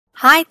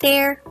Hi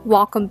there!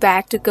 Welcome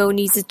back to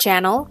GoalNiza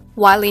channel.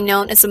 Widely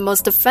known as the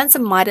most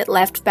defensive-minded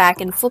left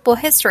back in football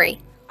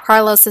history,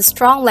 Carlos has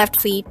strong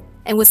left feet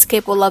and was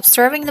capable of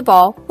serving the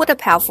ball with a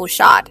powerful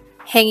shot.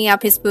 Hanging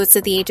up his boots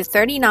at the age of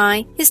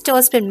 39, he still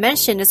has been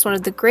mentioned as one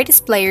of the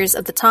greatest players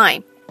of the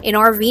time. In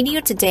our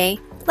video today,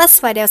 let's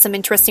find out some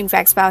interesting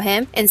facts about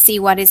him and see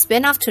what he's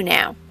been up to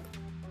now.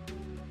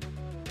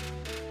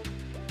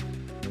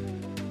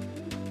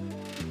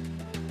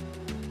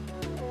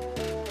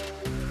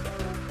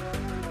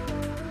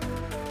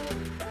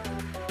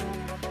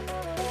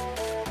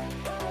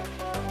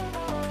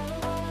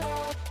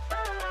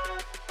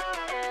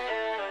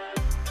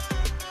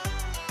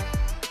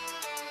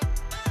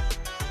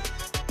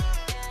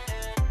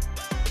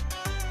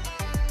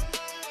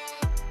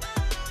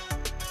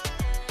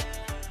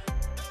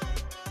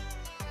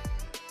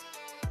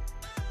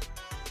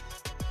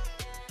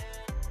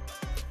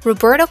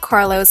 Roberto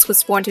Carlos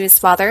was born to his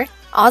father,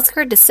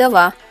 Oscar da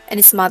Silva, and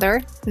his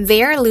mother,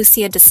 Vera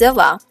Lucia da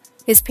Silva.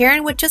 His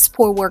parents were just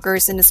poor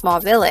workers in a small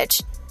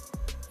village.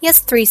 He has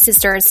three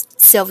sisters,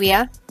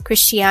 Sylvia,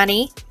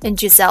 Cristiane, and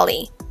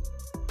Gisele.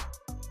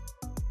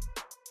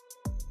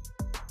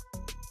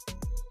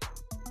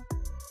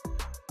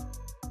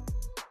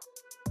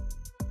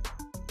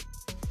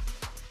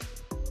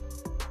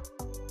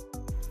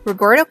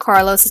 Roberto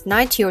Carlos has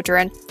 9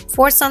 children,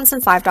 4 sons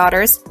and 5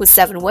 daughters, with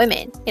 7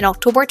 women. In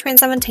October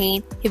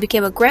 2017, he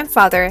became a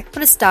grandfather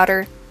when his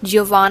daughter,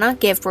 Giovanna,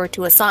 gave birth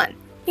to a son.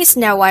 His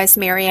now wife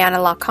Mariana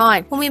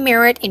Lacan, whom he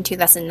married in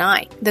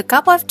 2009. The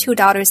couple have 2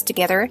 daughters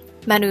together,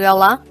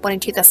 Manuela, born in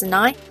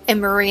 2009,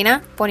 and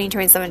Marina, born in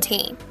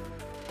 2017.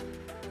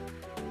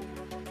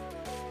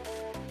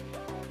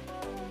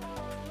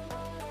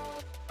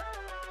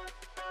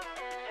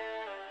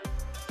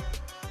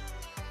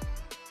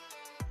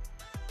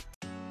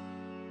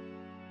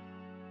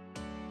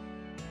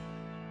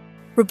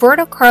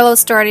 Roberto Carlos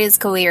started his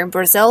career in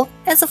Brazil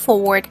as a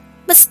forward,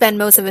 but spent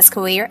most of his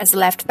career as a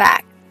left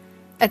back.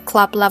 At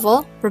club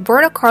level,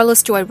 Roberto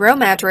Carlos joined Real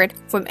Madrid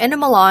from Inter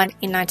Milan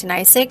in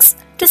 1996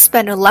 to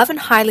spend 11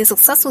 highly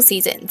successful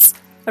seasons.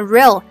 At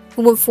Real,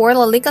 he won 4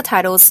 La Liga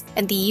titles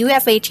and the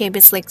UEFA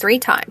Champions League 3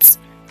 times.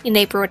 In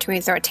April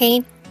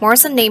 2013,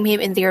 Marca named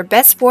him in their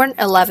best born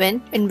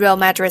 11 in Real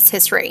Madrid's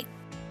history.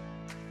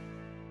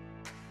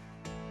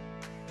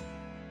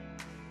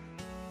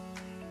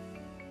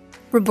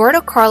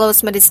 Roberto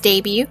Carlos made his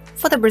debut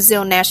for the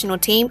Brazil national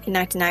team in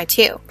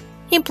 1992.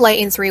 He played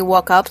in 3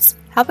 World Cups,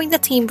 helping the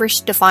team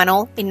reach the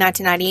final in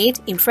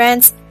 1998 in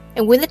France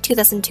and win the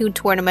 2002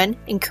 tournament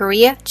in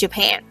Korea,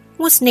 Japan.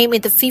 He was named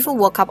in the FIFA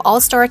World Cup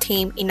All-Star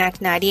team in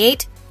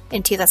 1998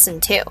 and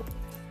 2002.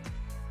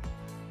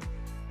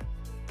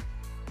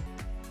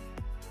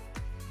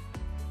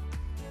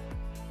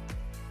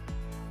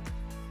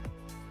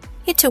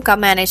 He took up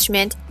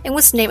management and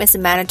was named as the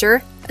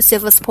manager of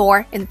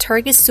Sivasspor in the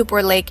Turkish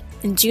Super League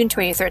in June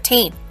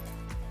 2013.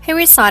 He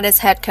resigned as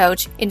head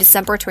coach in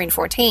December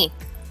 2014.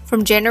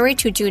 From January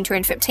to June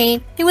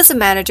 2015, he was the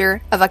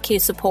manager of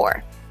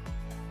Akhisarspor.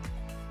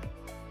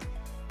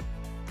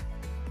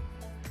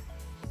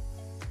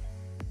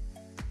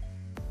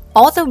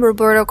 Although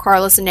Roberto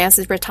Carlos announced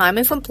his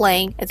retirement from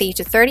playing at the age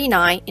of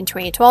 39 in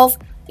 2012,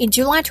 in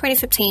July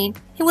 2015,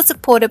 he was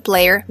appointed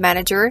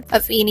player-manager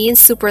of Indian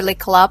Super League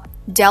club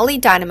Delhi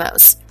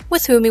Dynamos,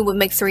 with whom he would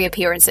make 3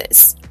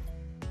 appearances.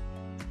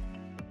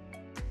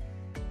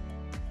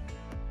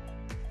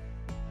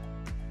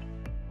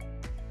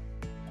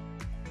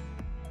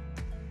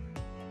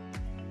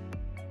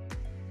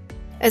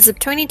 As of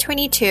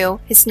 2022,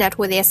 his net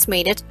worth is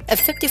estimated at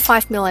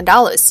 $55 million,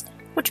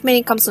 which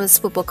mainly comes from his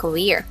football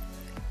career.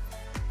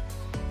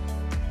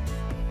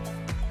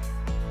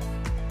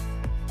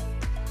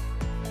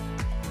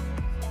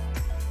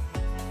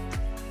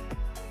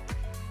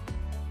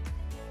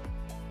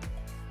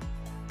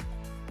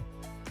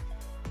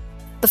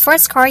 The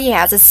first car he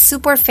has is a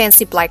super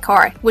fancy black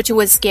car, which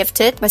was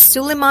gifted by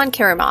Suleiman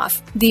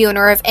Kerimov, the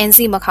owner of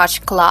Enzi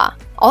Makhachkala.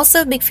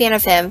 Also a big fan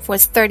of him for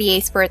his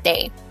 38th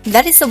birthday.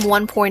 That is a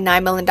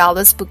 $1.9 million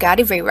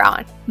Bugatti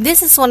Veyron.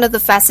 This is one of the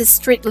fastest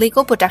street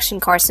legal production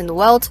cars in the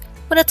world,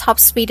 with a top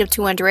speed of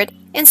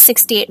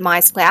 268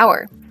 miles per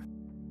hour.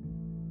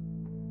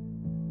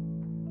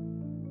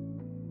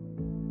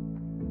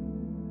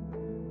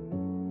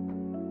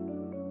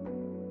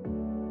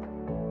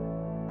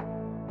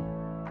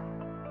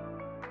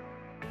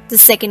 The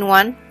second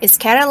one is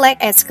Cadillac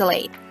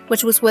Escalade,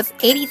 which was worth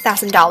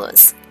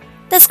 $80,000.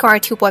 This car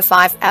is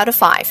 2.5 out of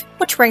 5,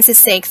 which ranks it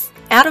 6th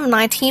out of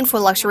 19 for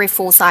luxury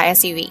full-size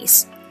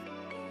SUVs.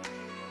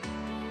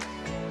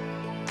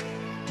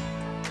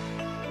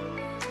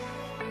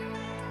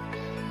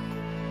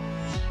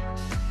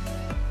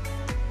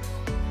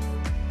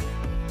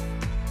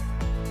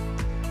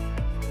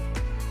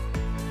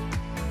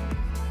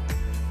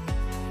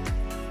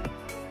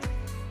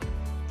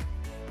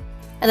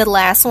 And the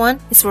last one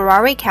is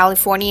Ferrari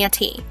California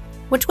T,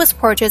 which was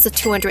purchased at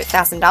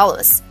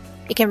 $200,000.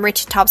 It can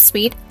reach top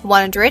speed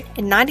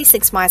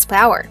 196 miles per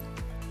hour.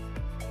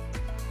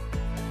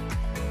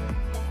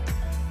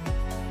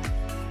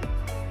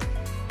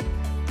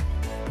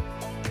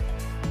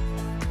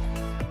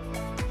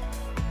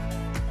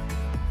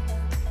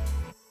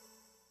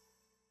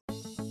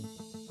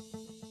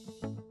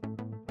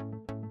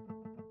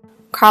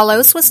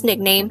 Carlos was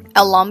nicknamed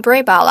El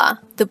Hombre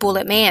Bala, the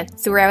Bullet Man,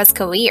 throughout his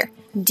career,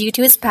 due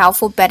to his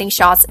powerful betting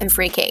shots and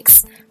free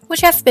kicks, which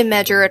have been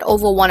measured at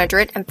over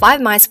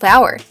 105 miles per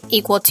hour,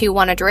 equal to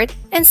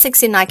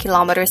 169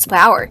 kilometers per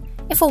hour,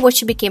 and for which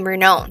he became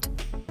renowned.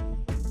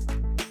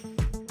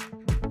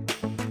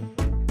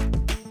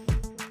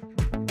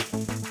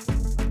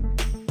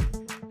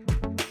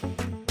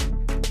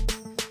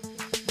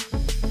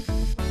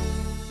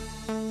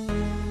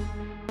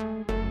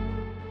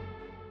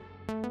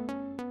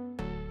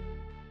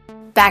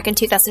 Back in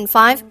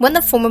 2005, when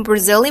the former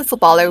Brazilian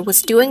footballer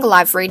was doing a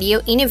live radio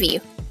interview,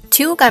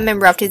 two gunmen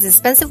robbed his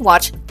expensive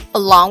watch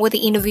along with the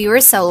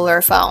interviewer's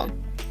cellular phone.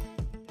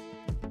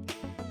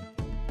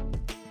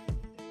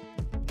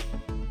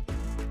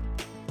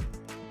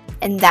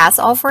 And that's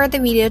all for the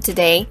video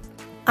today.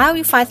 I hope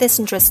you find this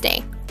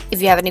interesting.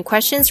 If you have any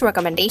questions or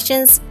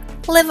recommendations,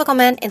 leave a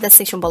comment in the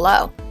section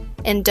below.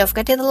 And don't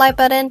forget to hit the like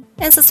button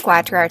and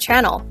subscribe to our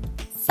channel.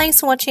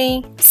 Thanks for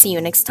watching. See you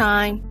next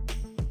time.